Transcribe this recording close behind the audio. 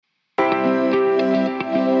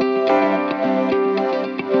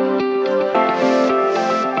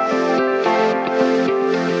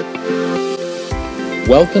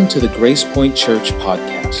Welcome to the Grace Point Church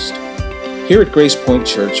podcast. Here at Grace Point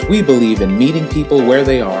Church, we believe in meeting people where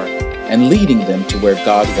they are and leading them to where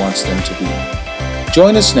God wants them to be.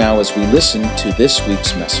 Join us now as we listen to this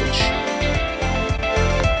week's message.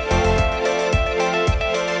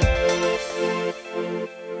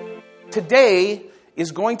 Today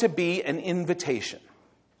is going to be an invitation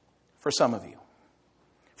for some of you.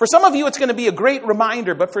 For some of you, it's going to be a great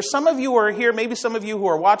reminder, but for some of you who are here, maybe some of you who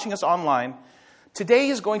are watching us online, today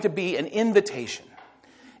is going to be an invitation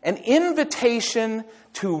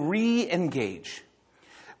to re-engage.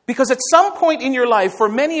 Because at some point in your life, for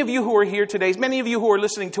many of you who are here today, many of you who are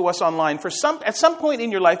listening to us online, at some point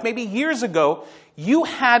in your life, maybe years ago, you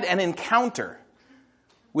had an encounter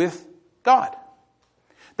with God.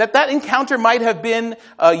 That encounter might have been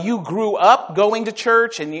you grew up going to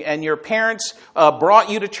church and your parents brought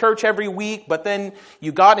you to church every week, but then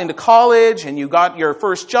you got into college and you got your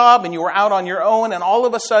first job and you were out on your own, and all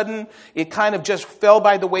of a sudden it kind of just fell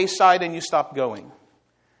by the wayside and you stopped going.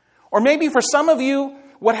 Or maybe for some of you,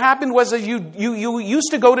 what happened was that you used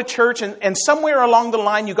to go to church and somewhere along the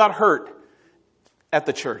line you got hurt at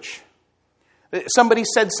the church. Somebody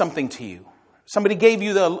said something to you. Somebody gave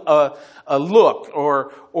you a look,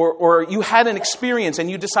 or you had an experience and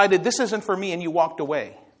you decided this isn't for me and you walked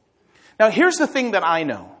away. Now here's the thing that I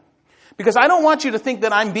know, because I don't want you to think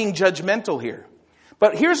that I'm being judgmental here.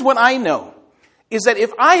 But here's what I know, is that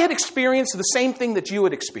if I had experienced the same thing that you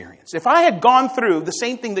had experienced, if I had gone through the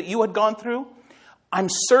same thing that you had gone through, I'm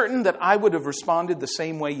certain that I would have responded the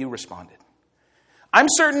same way you responded. I'm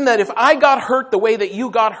certain that if I got hurt the way that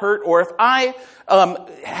you got hurt, or if I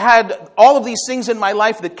had all of these things in my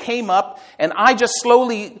life that came up and I just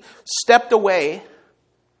slowly stepped away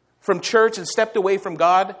from church and stepped away from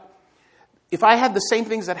God, if I had the same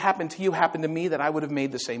things that happened to you happen to me, that I would have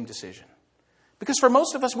made the same decision. Because for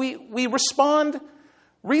most of us, we respond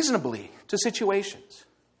reasonably to situations.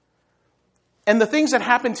 And the things that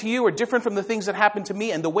happen to you are different from the things that happen to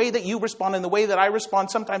me. And the way that you respond and the way that I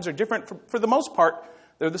respond sometimes are different. For the most part,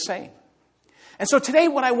 they're the same. And so today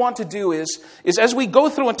what I want to do is as we go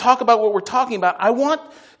through and talk about what we're talking about, I want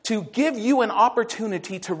to give you an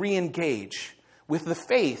opportunity to re-engage with the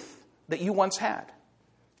faith that you once had.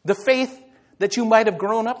 The faith that you might have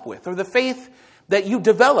grown up with, or the faith that you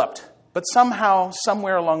developed, but somehow,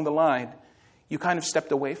 somewhere along the line, you kind of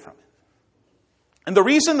stepped away from it. And the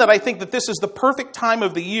reason that I think that this is the perfect time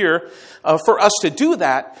of the year for us to do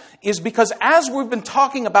that is because as we've been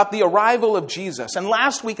talking about the arrival of Jesus, and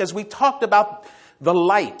last week as we talked about the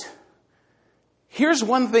light, here's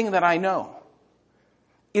one thing that I know,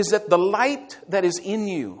 is that the light that is in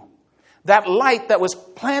you, that light that was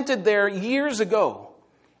planted there years ago,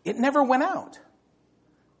 it never went out.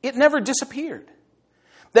 It never disappeared.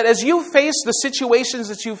 That as you face the situations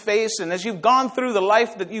that you face, and as you've gone through the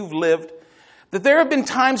life that you've lived, that there have been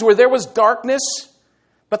times where there was darkness,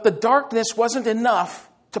 but the darkness wasn't enough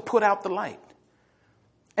to put out the light.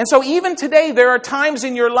 And so even today, there are times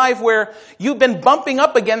in your life where you've been bumping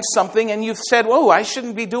up against something and you've said, "Whoa, I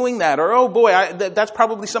shouldn't be doing that," or "Oh boy, that's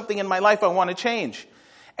probably something in my life I want to change."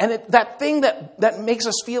 And that thing that makes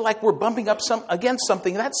us feel like we're bumping up against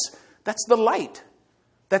something, that's the light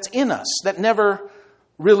that's in us that never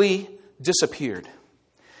really disappeared.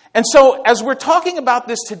 And so, as we're talking about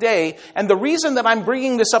this today, and the reason that I'm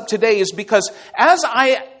bringing this up today is because as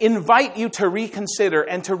I invite you to reconsider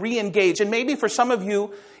and to re-engage, and maybe for some of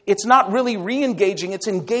you, it's not really re-engaging, it's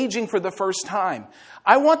engaging for the first time.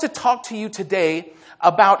 I want to talk to you today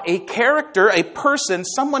about a character, a person,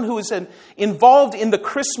 someone who is involved in the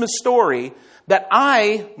Christmas story that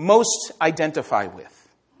I most identify with.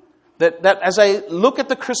 That as I look at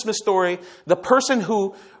the Christmas story, the person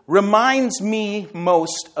who reminds me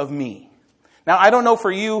most of me. Now, I don't know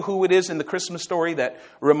for you who it is in the Christmas story that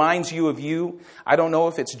reminds you of you. I don't know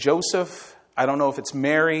if it's Joseph. I don't know if it's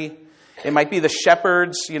Mary. It might be the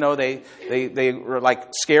shepherds. You know, they were like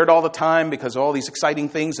scared all the time because of all these exciting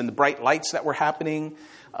things and the bright lights that were happening.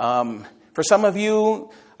 For some of you,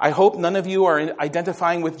 I hope none of you are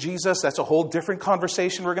identifying with Jesus. That's a whole different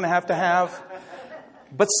conversation we're going to have.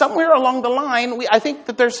 But somewhere along the line, I think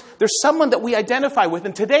that there's someone that we identify with.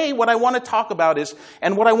 And today, what I want to talk about is,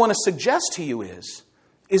 and what I want to suggest to you is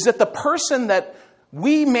that the person that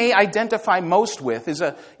we may identify most with is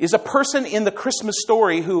a person in the Christmas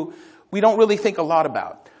story who we don't really think a lot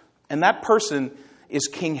about. And that person is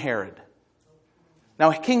King Herod.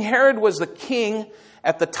 Now, King Herod was the king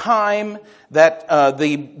at the time that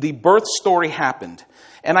the birth story happened.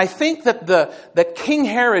 And I think that King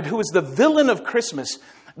Herod, who is the villain of Christmas,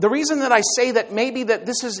 the reason that I say that maybe that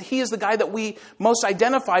he is the guy that we most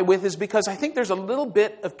identify with is because I think there's a little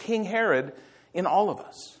bit of King Herod in all of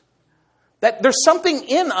us. That there's something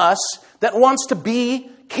in us that wants to be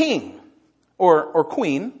king or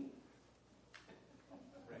queen.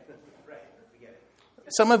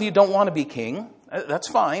 Some of you don't want to be king. That's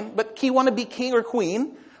fine. But you want to be king or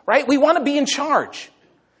queen, right? We want to be in charge.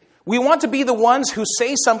 We want to be the ones who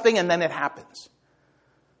say something and then it happens.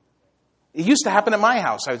 It used to happen at my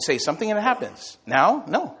house. I would say something and it happens. Now,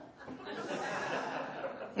 no.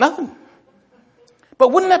 Nothing.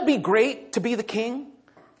 But wouldn't that be great to be the king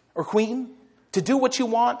or queen? To do what you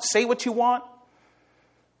want, say what you want,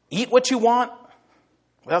 eat what you want,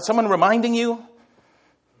 without someone reminding you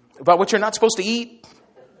about what you're not supposed to eat?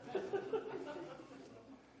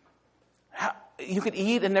 You could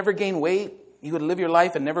eat and never gain weight. You could live your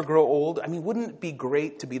life and never grow old. I mean, wouldn't it be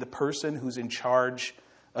great to be the person who's in charge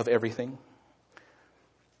of everything?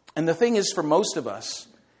 And the thing is, for most of us,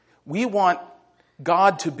 we want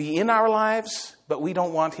God to be in our lives, but we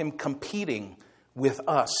don't want him competing with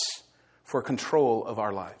us for control of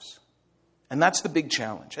our lives. And that's the big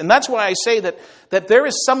challenge. And that's why I say that there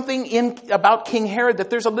is something about King Herod, that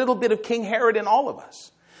there's a little bit of King Herod in all of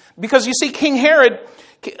us. Because you see, King Herod,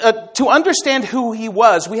 to understand who he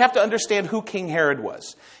was, we have to understand who King Herod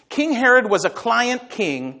was. King Herod was a client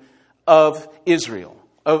king of Israel,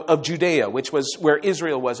 of Judea, which was where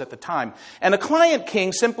Israel was at the time. And a client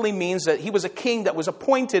king simply means that he was a king that was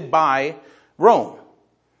appointed by Rome.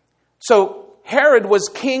 So Herod was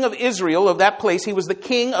king of Israel, of that place. He was the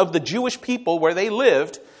king of the Jewish people where they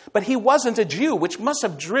lived, but he wasn't a Jew, which must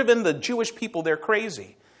have driven the Jewish people there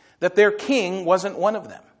crazy, that their king wasn't one of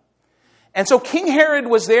them. And so King Herod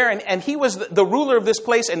was there, and he was the ruler of this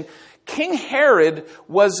place. And King Herod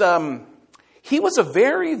was, he was a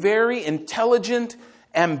very, very intelligent,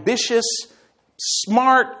 ambitious,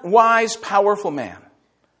 smart, wise, powerful man.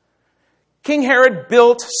 King Herod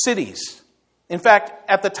built cities. In fact,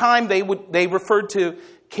 at the time, they referred to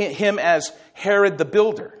him as Herod the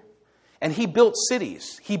Builder. And he built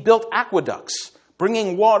cities. He built aqueducts,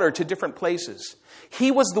 bringing water to different places.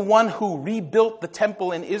 He was the one who rebuilt the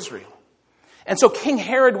temple in Israel. And so King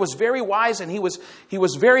Herod was very wise, and he was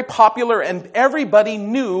very popular, and everybody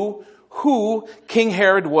knew who King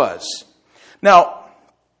Herod was. Now,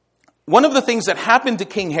 one of the things that happened to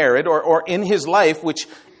King Herod, or in his life, which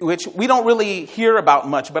we don't really hear about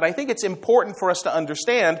much, but I think it's important for us to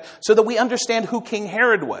understand so that we understand who King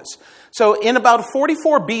Herod was. So in about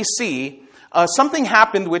 44 BC, something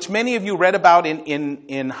happened which many of you read about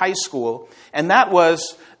in high school, and that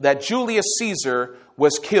was that Julius Caesar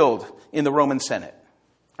was killed in the Roman Senate.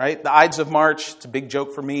 Right? The Ides of March, it's a big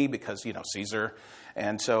joke for me because, Caesar.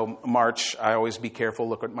 And so March, I always be careful,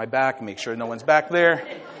 look at my back, and make sure no one's back there,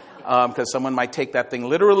 because someone might take that thing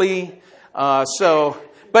literally.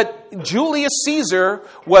 But Julius Caesar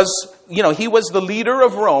was, he was the leader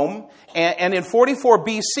of Rome, and in 44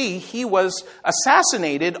 BC, he was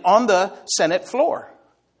assassinated on the Senate floor.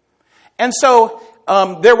 And so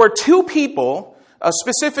there were two people,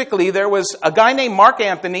 specifically, there was a guy named Mark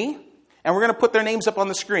Antony, and we're going to put their names up on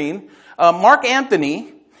the screen, Mark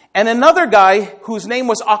Antony, and another guy whose name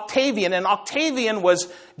was Octavian, and Octavian was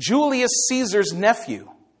Julius Caesar's nephew.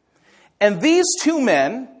 And these two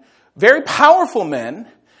men, very powerful men,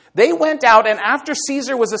 they went out, and after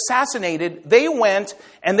Caesar was assassinated, they went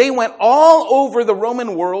all over the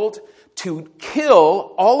Roman world to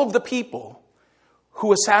kill all of the people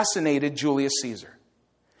who assassinated Julius Caesar.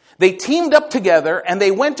 They teamed up together, and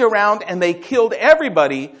they went around and they killed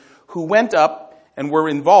everybody who went up and were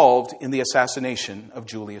involved in the assassination of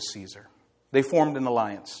Julius Caesar. They formed an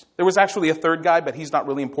alliance. There was actually a third guy, but he's not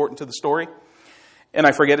really important to the story. And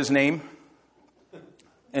I forget his name.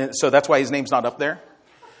 And so that's why his name's not up there.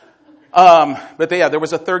 There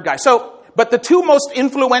was a third guy. But the two most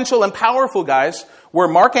influential and powerful guys were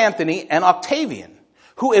Mark Antony and Octavian,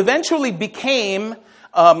 who eventually became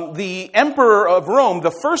the emperor of Rome,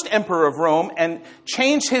 the first emperor of Rome, and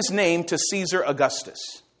changed his name to Caesar Augustus.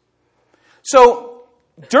 So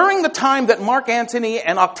during the time that Mark Antony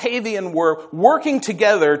and Octavian were working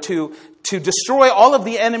together to destroy all of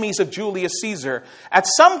the enemies of Julius Caesar, at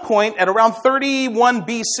some point, at around 31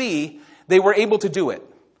 BC, they were able to do it.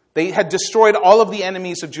 They had destroyed all of the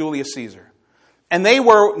enemies of Julius Caesar. And they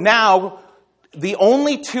were now the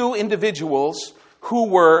only two individuals who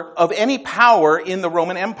were of any power in the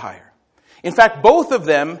Roman Empire. In fact, both of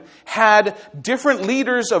them had different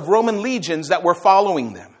leaders of Roman legions that were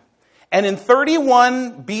following them. And in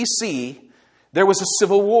 31 BC, there was a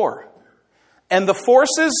civil war. And the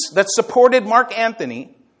forces that supported Mark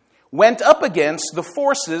Antony went up against the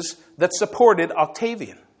forces that supported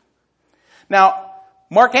Octavian. Now,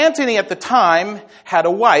 Mark Antony at the time had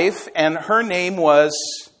a wife, and her name was,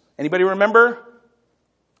 Anybody remember?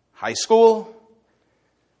 High school.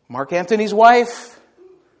 Mark Antony's wife?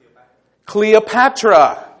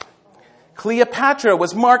 Cleopatra. Cleopatra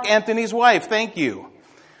was Mark Antony's wife. Thank you.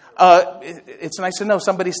 It's nice to know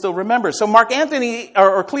somebody still remembers. So Mark Antony,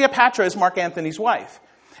 or Cleopatra is Mark Antony's wife.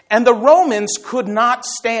 And the Romans could not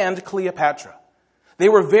stand Cleopatra. They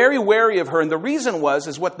were very wary of her, and the reason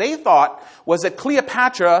is what they thought was that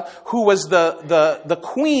Cleopatra, who was the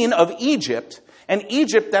queen of Egypt, and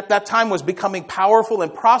Egypt at that time was becoming powerful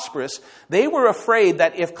and prosperous, they were afraid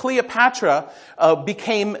that if Cleopatra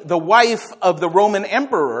became the wife of the Roman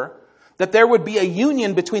emperor, that there would be a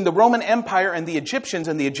union between the Roman Empire and the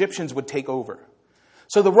Egyptians would take over.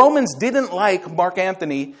 So the Romans didn't like Mark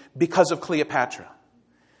Antony because of Cleopatra.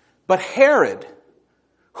 But Herod,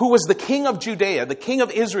 who was the king of Judea, the king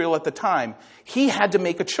of Israel at the time, he had to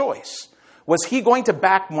make a choice. Was he going to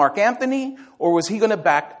back Mark Antony, or was he going to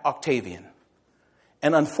back Octavian?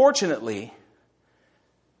 And unfortunately,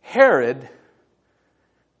 Herod,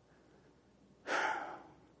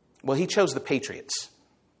 he chose the patriots.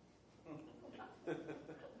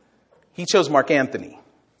 He chose Mark Antony.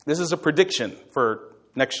 This is a prediction for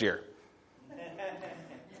next year.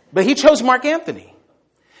 But he chose Mark Antony.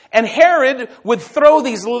 And Herod would throw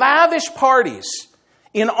these lavish parties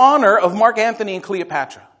in honor of Mark Antony and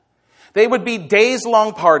Cleopatra. They would be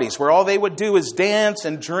days-long parties where all they would do is dance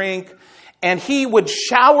and drink. And he would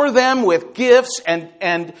shower them with gifts,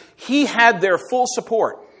 and he had their full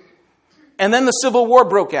support. And then the Civil War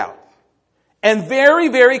broke out. And very,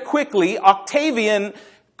 very quickly, Octavian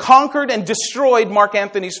conquered and destroyed Mark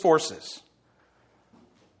Antony's forces.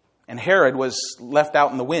 And Herod was left out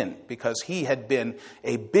in the wind because he had been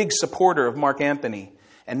a big supporter of Mark Antony.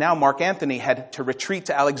 And now Mark Antony had to retreat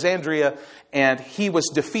to Alexandria, and he was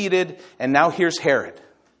defeated. And now here's Herod.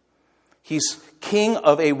 He's king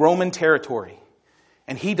of a Roman territory,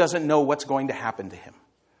 and he doesn't know what's going to happen to him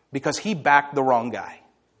because he backed the wrong guy.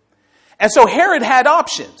 And so Herod had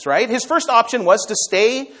options, right? His first option was to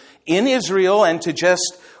stay in Israel and to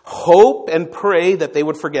just hope and pray that they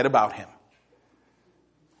would forget about him.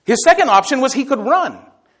 His second option was he could run.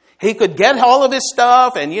 He could get all of his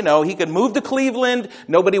stuff and, he could move to Cleveland.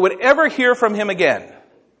 Nobody would ever hear from him again.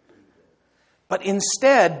 But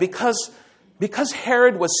instead, because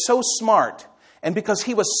Herod was so smart and because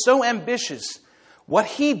he was so ambitious, what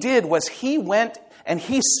he did was he went and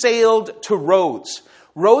he sailed to Rhodes.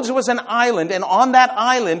 Rhodes was an island, and on that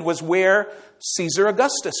island was where Caesar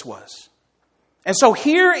Augustus was. And so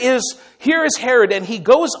here is Herod, and he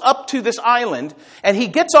goes up to this island, and he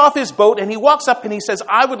gets off his boat, and he walks up and he says,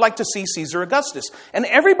 "I would like to see Caesar Augustus." And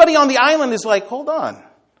everybody on the island is like, "Hold on,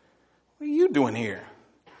 what are you doing here?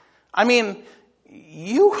 I mean,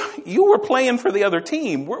 you were playing for the other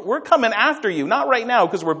team. We're coming after you. Not right now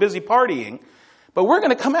because we're busy partying, but we're going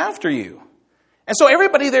to come after you." And so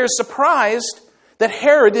everybody there is surprised that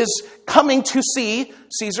Herod is coming to see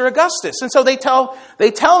Caesar Augustus. And so they tell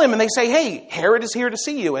him and they say, "Hey, Herod is here to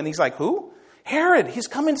see you." And he's like, "Who?" "Herod, he's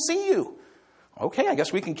coming to see you." "Okay, I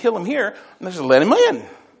guess we can kill him here." And they just let him in.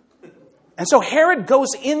 And so Herod goes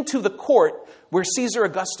into the court where Caesar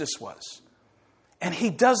Augustus was. And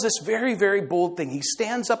he does this very, very bold thing. He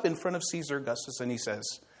stands up in front of Caesar Augustus and he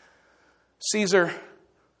says, "Caesar,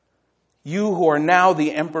 you who are now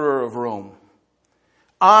the emperor of Rome,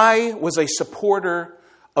 I was a supporter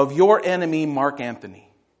of your enemy, Mark Antony.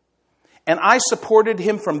 And I supported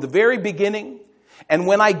him from the very beginning. And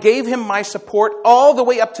when I gave him my support all the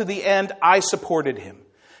way up to the end, I supported him.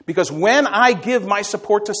 Because when I give my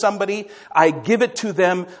support to somebody, I give it to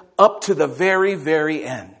them up to the very, very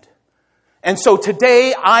end. And so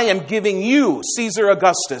today I am giving you, Caesar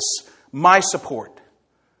Augustus, my support.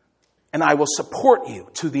 And I will support you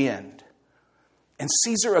to the end." And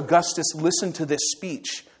Caesar Augustus listened to this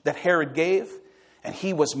speech that Herod gave, and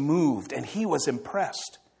he was moved and he was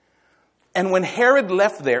impressed. And when Herod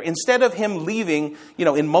left there, instead of him leaving,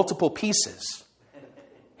 in multiple pieces,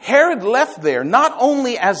 Herod left there not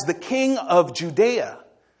only as the king of Judea,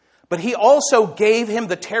 but he also gave him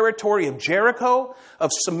the territory of Jericho,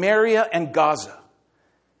 of Samaria, and Gaza.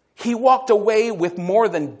 He walked away with more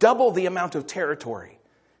than double the amount of territory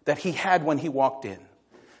that he had when he walked in.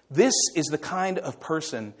 This is the kind of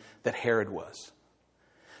person that Herod was.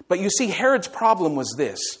 But you see, Herod's problem was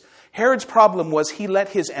this. Herod's problem was he let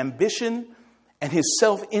his ambition and his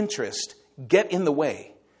self-interest get in the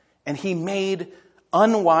way, and he made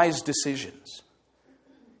unwise decisions.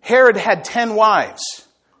 Herod had 10 wives.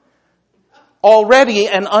 Already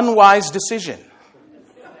an unwise decision.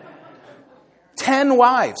 10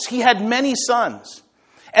 wives. He had many sons.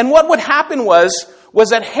 And what would happen was, was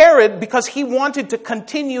that Herod, because he wanted to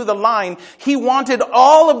continue the line, he wanted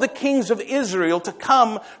all of the kings of Israel to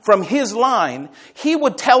come from his line. He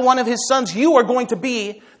would tell one of his sons, "You are going to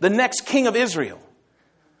be the next king of Israel,"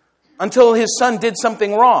 until his son did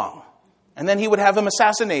something wrong. And then he would have him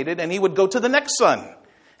assassinated, and he would go to the next son.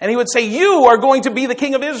 And he would say, "You are going to be the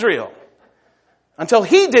king of Israel," until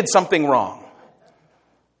he did something wrong.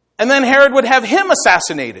 And then Herod would have him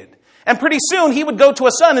assassinated. And pretty soon he would go to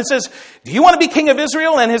a son and says, "Do you want to be king of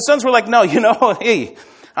Israel?" And his sons were like, "No, hey,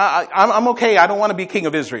 I'm okay. I don't want to be king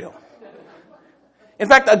of Israel." In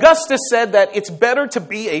fact, Augustus said that it's better to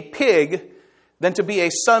be a pig than to be a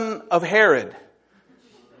son of Herod.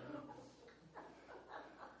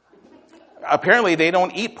 Apparently they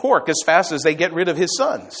don't eat pork as fast as they get rid of his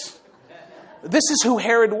sons. This is who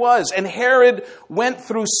Herod was. And Herod went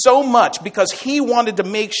through so much because he wanted to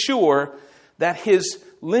make sure that his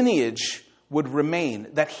lineage would remain,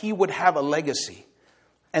 that he would have a legacy.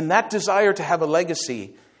 And that desire to have a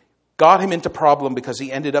legacy got him into problem because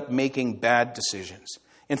he ended up making bad decisions.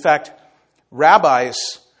 In fact,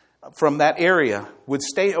 rabbis from that area would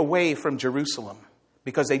stay away from Jerusalem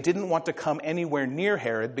because they didn't want to come anywhere near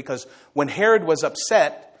Herod, because when Herod was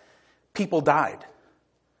upset, people died.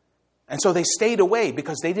 And so they stayed away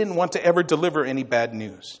because they didn't want to ever deliver any bad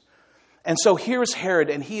news. And so here's Herod,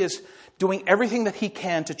 and he is doing everything that he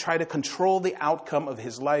can to try to control the outcome of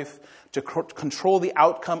his life, to control the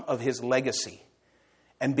outcome of his legacy.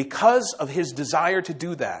 And because of his desire to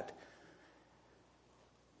do that,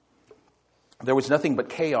 there was nothing but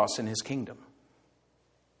chaos in his kingdom,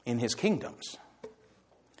 in his kingdoms.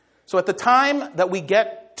 So at the time that we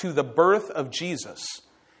get to the birth of Jesus,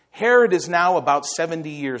 Herod is now about 70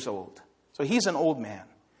 years old. So he's an old man.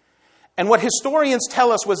 And what historians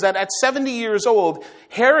tell us was that at 70 years old,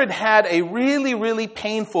 Herod had a really, really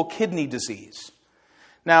painful kidney disease.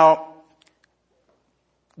 Now,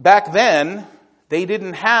 back then, they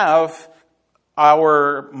didn't have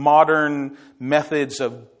our modern methods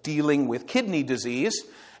of dealing with kidney disease.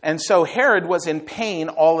 And so Herod was in pain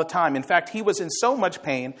all the time. In fact, he was in so much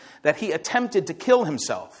pain that he attempted to kill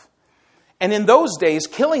himself. And in those days,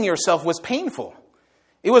 killing yourself was painful.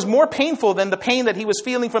 It was more painful than the pain that he was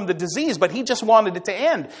feeling from the disease, but he just wanted it to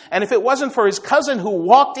end. And if it wasn't for his cousin who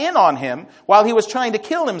walked in on him while he was trying to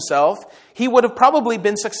kill himself, he would have probably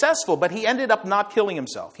been successful. But he ended up not killing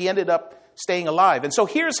himself. He ended up staying alive. And so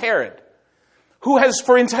here's Herod, who has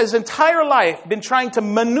for his entire life been trying to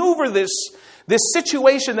maneuver this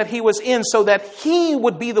situation that he was in so that he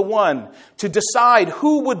would be the one to decide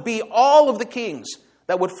who would be all of the kings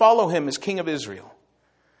that would follow him as king of Israel.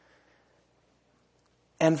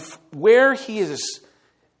 And where he is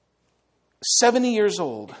 70 years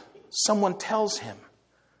old, someone tells him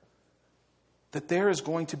that there is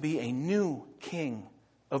going to be a new king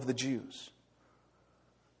of the Jews.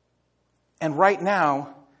 And right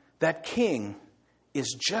now, that king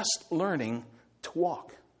is just learning to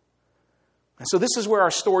walk. And so this is where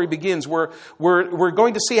our story begins. We're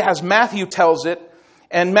going to see as Matthew tells it.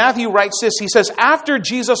 And Matthew writes this. He says, "After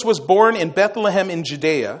Jesus was born in Bethlehem in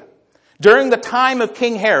Judea, during the time of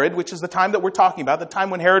King Herod," which is the time that we're talking about, the time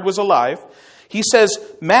when Herod was alive, he says,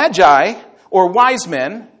 "Magi," or wise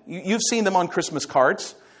men, you've seen them on Christmas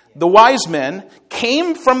cards, the wise men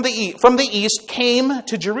came from the east, came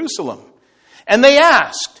to Jerusalem. And they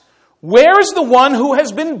asked, "Where is the one who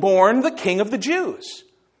has been born the King of the Jews?"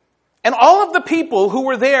 And all of the people who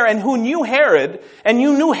were there and who knew Herod, and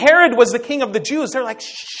you knew Herod was the king of the Jews, they're like,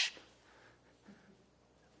 "Shh,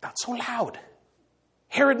 not so loud.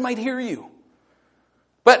 Herod might hear you."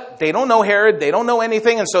 But they don't know Herod, they don't know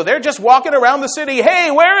anything, and so they're just walking around the city, "Hey,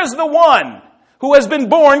 where is the one who has been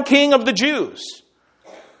born king of the Jews?"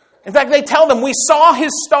 In fact, they tell them, "We saw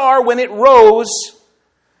his star when it rose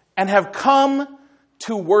and have come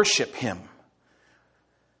to worship him."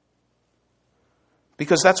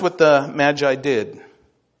 Because that's what the Magi did,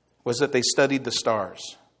 was that they studied the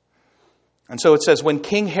stars. And so it says, when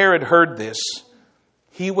King Herod heard this,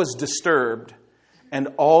 he was disturbed, and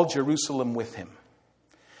all Jerusalem with him.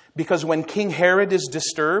 Because when King Herod is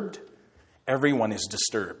disturbed, everyone is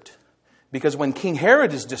disturbed. Because when King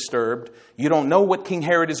Herod is disturbed, you don't know what King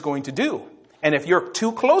Herod is going to do. And if you're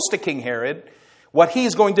too close to King Herod, what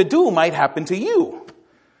he's going to do might happen to you.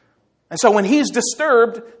 And so when he's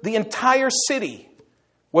disturbed, the entire city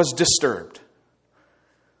was disturbed.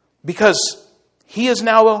 Because he is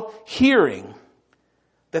now hearing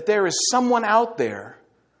that there is someone out there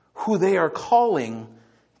who they are calling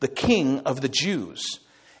the King of the Jews.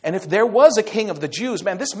 And if there was a King of the Jews,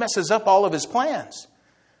 man, this messes up all of his plans.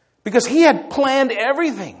 Because he had planned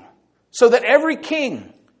everything so that every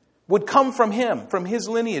king would come from him, from his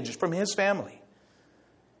lineage, from his family.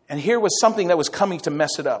 And here was something that was coming to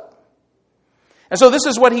mess it up. And so this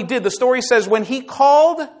is what he did. The story says when he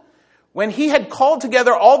had called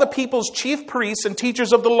together all the people's chief priests and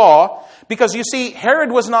teachers of the law, because you see,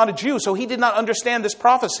 Herod was not a Jew, so he did not understand this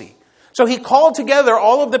prophecy. So he called together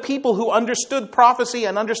all of the people who understood prophecy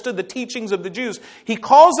and understood the teachings of the Jews. He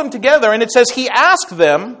calls them together, and it says he asked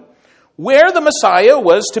them where the Messiah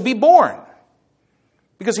was to be born,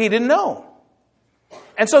 because he didn't know.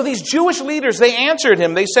 And so these Jewish leaders, they answered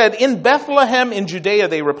him. They said, "In Bethlehem in Judea,"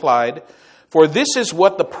 they replied, "for this is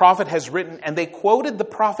what the prophet has written." And they quoted the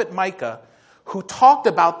prophet Micah, who talked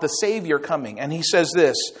about the Savior coming. And he says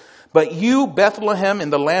this, "But you, Bethlehem,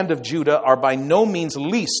 in the land of Judah, are by no means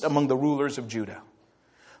least among the rulers of Judah.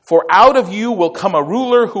 For out of you will come a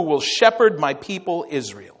ruler who will shepherd my people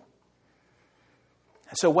Israel."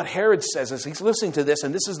 And so what Herod says is he's listening to this,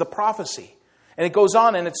 and this is the prophecy. And it goes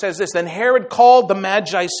on and it says this, "Then Herod called the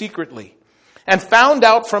Magi secretly and found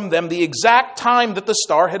out from them the exact time that the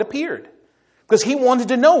star had appeared." Because he wanted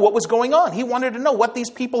to know what was going on. He wanted to know what these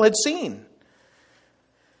people had seen.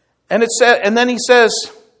 And then he says,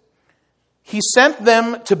 he sent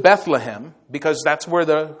them to Bethlehem, because that's where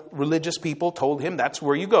the religious people told him that's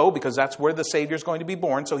where you go, because that's where the Savior is going to be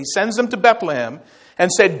born. So he sends them to Bethlehem and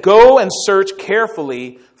said, "Go and search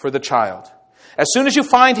carefully for the child. As soon as you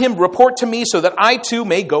find him, report to me so that I too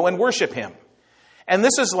may go and worship him." And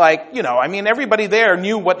this is like, everybody there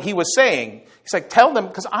knew what he was saying. He's like, tell them,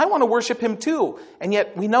 because I want to worship him too. And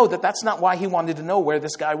yet we know that that's not why he wanted to know where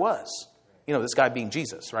this guy was. This guy being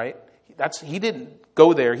Jesus, right? He didn't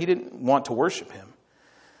go there. He didn't want to worship him.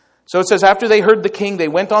 So it says, after they heard the king, they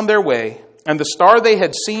went on their way. And the star they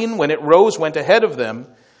had seen when it rose went ahead of them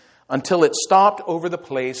until it stopped over the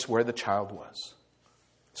place where the child was.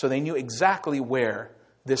 So they knew exactly where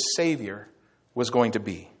this Savior was going to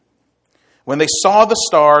be. When they saw the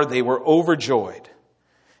star, they were overjoyed.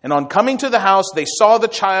 And on coming to the house, they saw the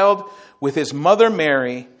child with his mother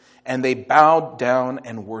Mary, and they bowed down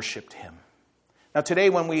and worshipped him. Now today,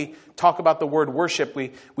 when we talk about the word worship,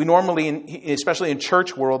 we normally, especially in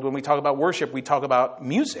church world, when we talk about worship, we talk about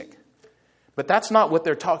music. But that's not what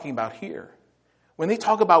they're talking about here. When they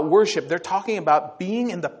talk about worship, they're talking about being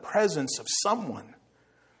in the presence of someone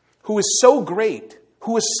who is so great,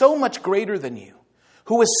 who is so much greater than you,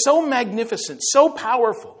 who is so magnificent, so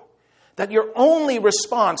powerful, that your only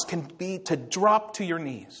response can be to drop to your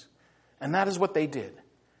knees. And that is what they did.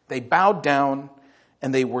 They bowed down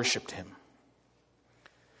and they worshiped him.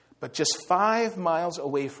 But just 5 miles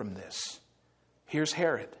away from this, here's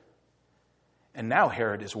Herod. And now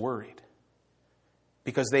Herod is worried,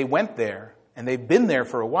 because they went there and they've been there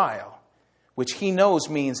for a while, which he knows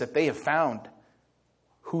means that they have found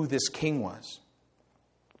who this king was.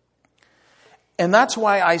 And that's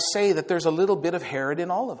why I say that there's a little bit of Herod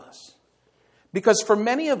in all of us. Because for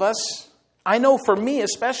many of us, I know for me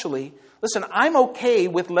especially, listen, I'm okay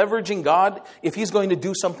with leveraging God if he's going to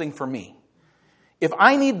do something for me. If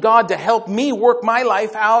I need God to help me work my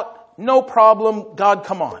life out, no problem. God,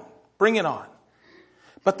 come on. Bring it on.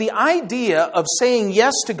 But the idea of saying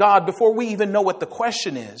yes to God before we even know what the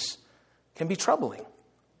question is can be troubling.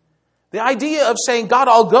 The idea of saying, God,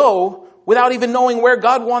 I'll go, without even knowing where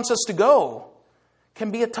God wants us to go,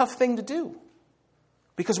 can be a tough thing to do.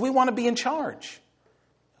 Because we want to be in charge.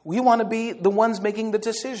 We want to be the ones making the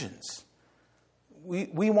decisions.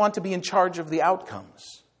 We want to be in charge of the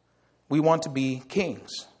outcomes. We want to be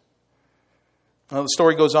kings. Well, the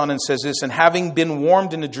story goes on and says this, "And having been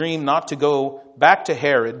warned in a dream not to go back to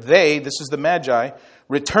Herod, they," this is the Magi,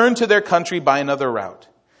 "returned to their country by another route.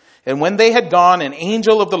 And when they had gone, an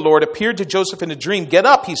angel of the Lord appeared to Joseph in a dream. 'Get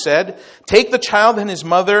up,' he said, 'take the child and his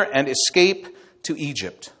mother and escape to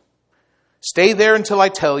Egypt. Stay there until I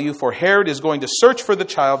tell you, for Herod is going to search for the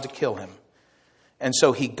child to kill him.' And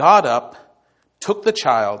so he got up, took the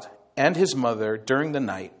child and his mother during the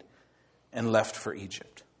night, and left for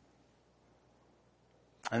Egypt."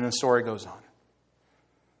 And the story goes on.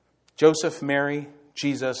 Joseph, Mary,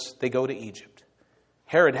 Jesus, they go to Egypt.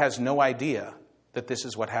 Herod has no idea that this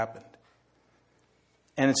is what happened.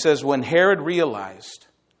 And it says, when Herod realized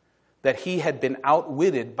that he had been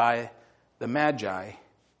outwitted by the Magi,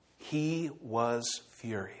 he was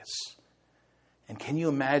furious. And can you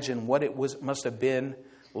imagine what it must have been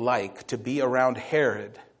like to be around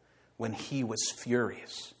Herod when he was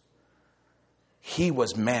furious? He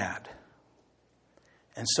was mad.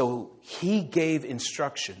 And so he gave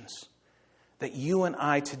instructions that you and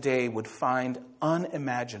I today would find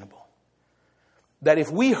unimaginable. That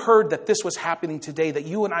if we heard that this was happening today, that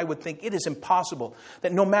you and I would think it is impossible,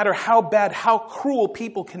 that no matter how bad, how cruel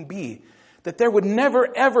people can be, that there would never,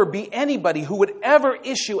 ever be anybody who would ever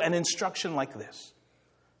issue an instruction like this.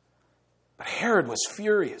 But Herod was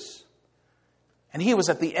furious. And he was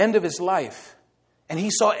at the end of his life. And he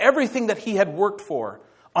saw everything that he had worked for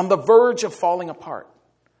on the verge of falling apart.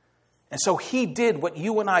 And so he did what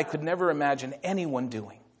you and I could never imagine anyone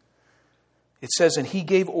doing. It says, and he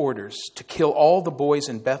gave orders to kill all the boys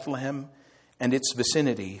in Bethlehem and its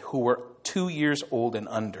vicinity who were 2 years old and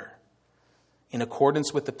under, in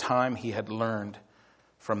accordance with the time he had learned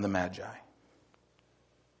from the Magi.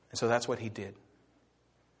 And so that's what he did.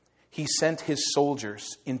 He sent his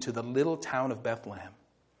soldiers into the little town of Bethlehem.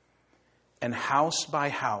 And house by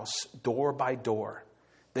house, door by door,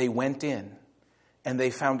 they went in and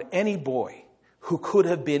they found any boy who could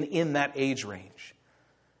have been in that age range.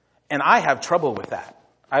 And I have trouble with that.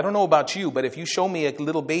 I don't know about you, but if you show me a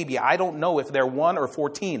little baby, I don't know if they're 1 or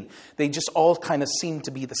 14. They just all kind of seem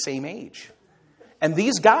to be the same age. And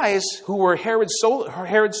these guys who were Herod's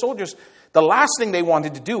soldiers, the last thing they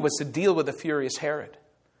wanted to do was to deal with the furious Herod.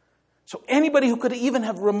 So anybody who could even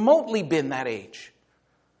have remotely been that age,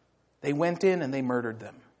 they went in and they murdered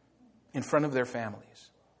them in front of their families.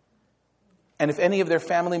 And if any of their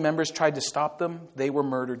family members tried to stop them, they were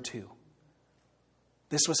murdered too.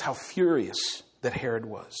 This was how furious that Herod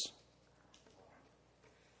was.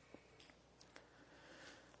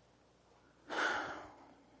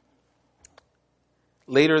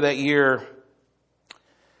 Later that year,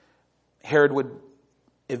 Herod would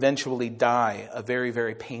eventually die a very,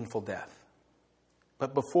 very painful death.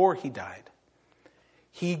 But before he died,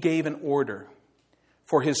 he gave an order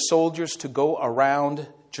for his soldiers to go around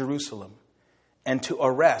Jerusalem and to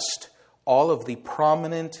arrest all of the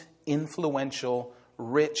prominent, influential,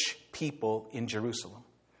 rich people in Jerusalem.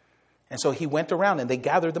 And so he went around and they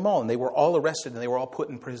gathered them all and they were all arrested and they were all put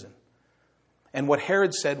in prison. And what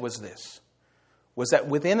Herod said was this, was that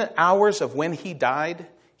within hours of when he died,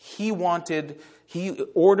 he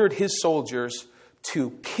ordered his soldiers to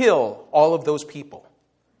kill all of those people.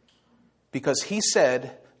 Because he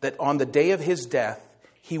said that on the day of his death,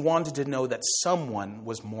 he wanted to know that someone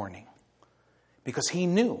was mourning. Because he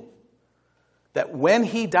knew that when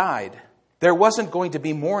he died, there wasn't going to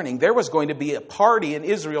be mourning. There was going to be a party in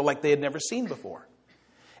Israel like they had never seen before.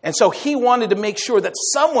 And so he wanted to make sure that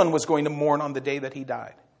someone was going to mourn on the day that he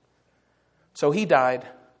died. So he died.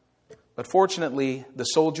 But fortunately, the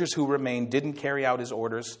soldiers who remained didn't carry out his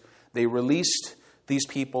orders. They released these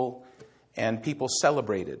people, and people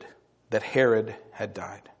celebrated that Herod had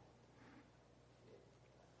died.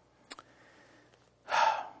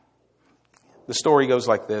 The story goes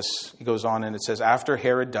like this. It goes on and it says, after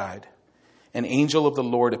Herod died, an angel of the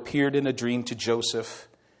Lord appeared in a dream to Joseph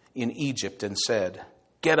in Egypt and said,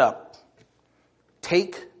 get up,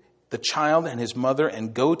 take the child and his mother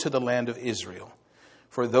and go to the land of Israel,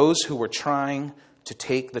 for those who were trying to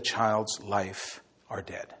take the child's life are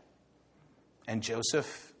dead. And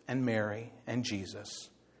Joseph and Mary and Jesus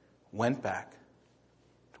went back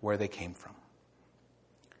to where they came from.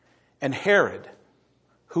 And Herod,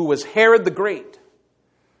 who was Herod the Great,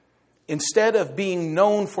 instead of being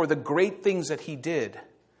known for the great things that he did,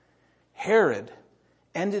 Herod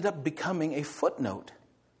ended up becoming a footnote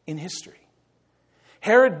in history.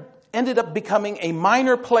 Herod ended up becoming a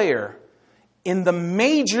minor player in the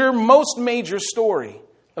most major story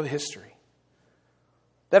of history.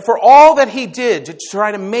 That for all that he did to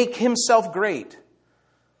try to make himself great,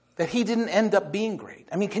 that he didn't end up being great.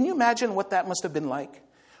 I mean, can you imagine what that must have been like?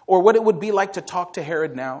 Or what it would be like to talk to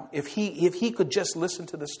Herod now if he could just listen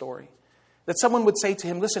to the story. That someone would say to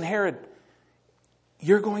him, listen, Herod,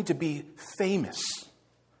 you're going to be famous.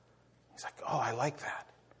 He's like, oh, I like that.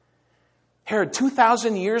 Herod,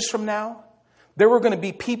 2,000 years from now, there were going to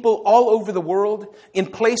be people all over the world in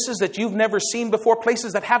places that you've never seen before,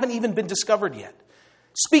 places that haven't even been discovered yet,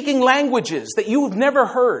 speaking languages that you've never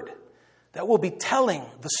heard, that will be telling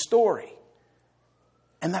the story.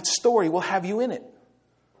 And that story will have you in it.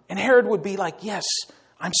 And Herod would be like, yes,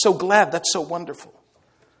 I'm so glad, that's so wonderful.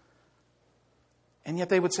 And yet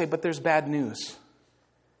they would say, but there's bad news.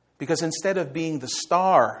 Because instead of being the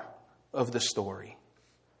star of the story,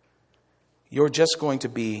 you're just going to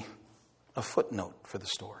be a footnote for the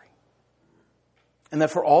story. And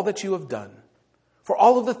that for all that you have done, for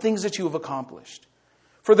all of the things that you have accomplished,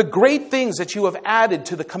 for the great things that you have added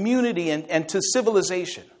to the community and to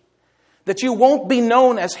civilization, that you won't be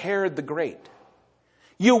known as Herod the Great.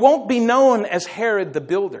 You won't be known as Herod the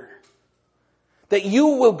Builder. That you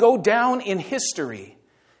will go down in history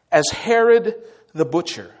as Herod the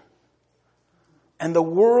Butcher. And the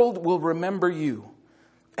world will remember you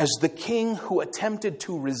as the king who attempted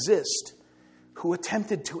to resist, who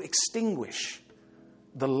attempted to extinguish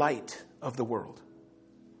the light of the world.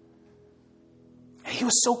 And he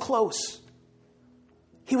was so close.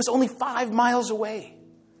 He was only 5 miles away.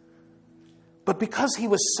 But because he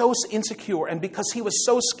was so insecure, and because he was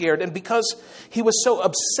so scared, and because he was so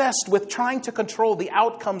obsessed with trying to control the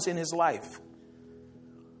outcomes in his life,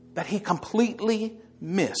 that he completely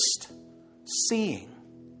missed seeing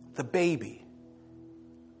the baby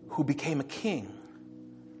who became a king,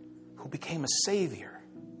 who became a savior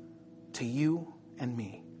to you and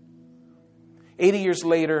me. 80 years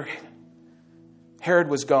later, Herod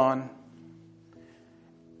was gone,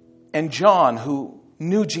 and John, who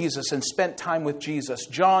knew Jesus and spent time with Jesus,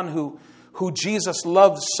 John, who Jesus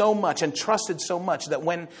loved so much and trusted so much, that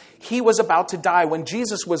when he was about to die, when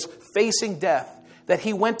Jesus was facing death, that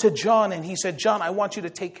he went to John and he said, "John, I want you to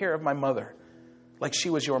take care of my mother like she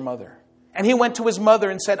was your mother." And he went to his mother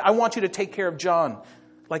and said, "I want you to take care of John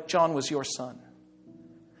like John was your son."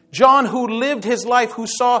 John, who lived his life, who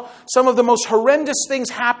saw some of the most horrendous things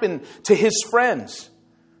happen to his friends,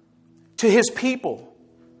 to his people,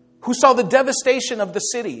 who saw the devastation of the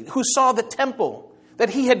city, who saw the temple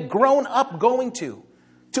that he had grown up going to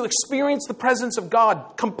experience the presence of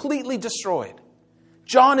God completely destroyed.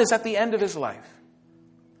 John is at the end of his life.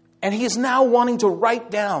 And he is now wanting to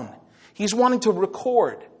write down, he's wanting to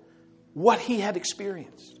record what he had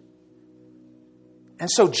experienced.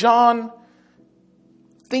 And so John,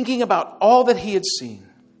 thinking about all that he had seen,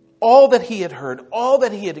 all that he had heard, all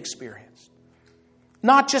that he had experienced,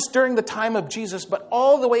 not just during the time of Jesus, but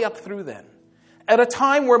all the way up through then, at a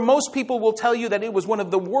time where most people will tell you that it was one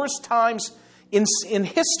of the worst times in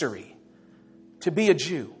history to be a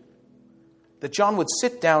Jew, that John would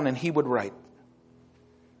sit down and he would write,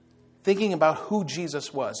 thinking about who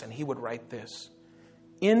Jesus was, and he would write this: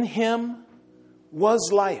 "In him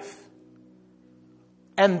was life,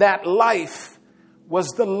 and that life was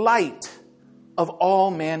the light of all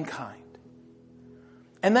mankind."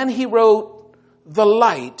 And then he wrote, "The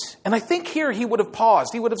light," and I think here he would have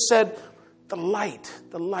paused. He would have said, the light,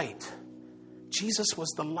 the light. Jesus was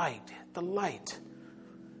the light, the light.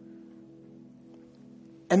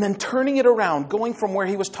 And then turning it around, going from where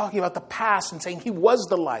he was talking about the past and saying he was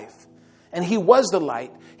the life, and he was the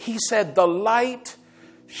light, he said, "The light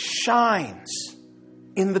shines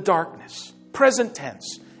in the darkness." Present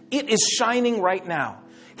tense. It is shining right now.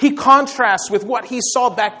 He contrasts with what he saw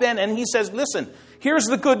back then, and he says, listen, here's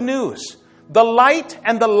the good news. The light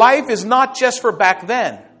and the life is not just for back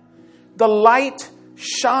then. The light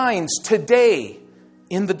shines today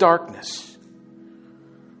in the darkness.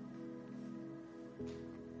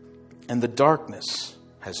 And the darkness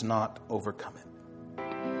has not overcome it.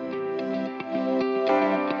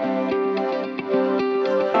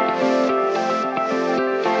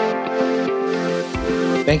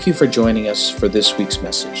 Thank you for joining us for this week's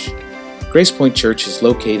message. Grace Point Church is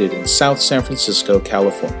located in South San Francisco,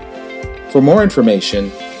 California. For more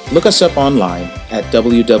information, look us up online at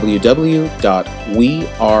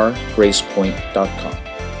www.wearegracepoint.com.